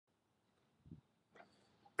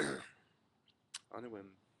On a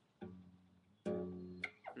whim.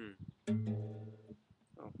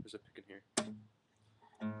 Oh, there's a pick in here.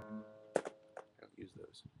 I don't use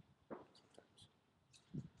those sometimes.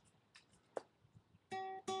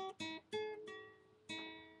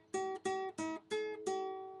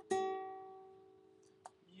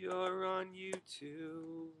 You're on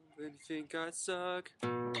YouTube and you think I suck.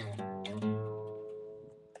 And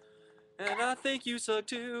I think you suck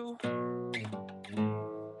too.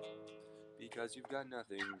 Because you've got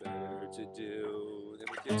nothing better to do than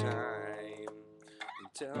with your time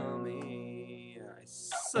and tell me I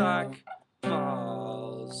suck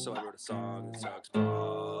balls. So I wrote a song that sucks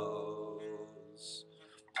balls.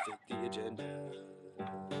 Fit the agenda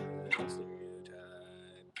and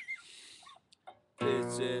stereotype.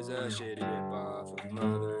 This is a shitty ripoff of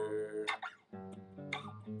Mother.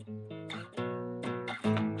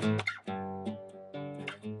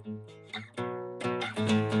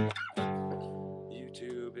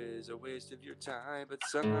 YouTube is a waste of your time, but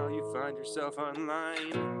somehow you find yourself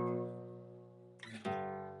online.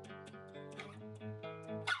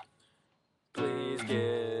 Please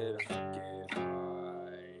get a fucking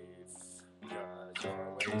life, cause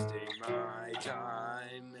you're wasting my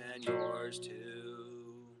time and yours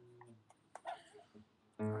too.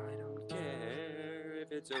 I don't care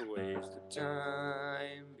if it's a waste of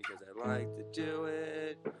time, because I like to do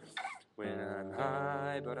it when I'm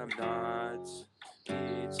high, but I'm not.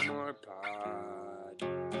 Need some more pod.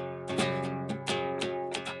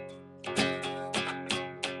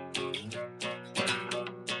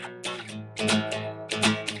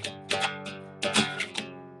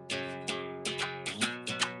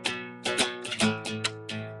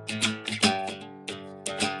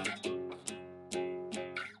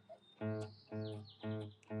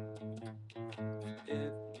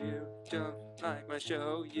 If you don't like my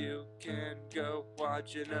show, you can go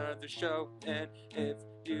watch another show. And if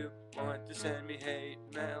you want to send me hate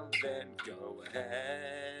mail, then go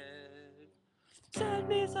ahead. Send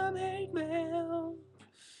me some hate mail.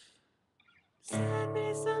 Send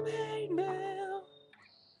me some hate mail.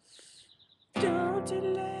 Don't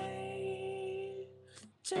delay.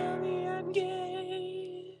 Tell me I'm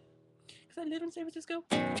gay. 'Cause I live in San Francisco.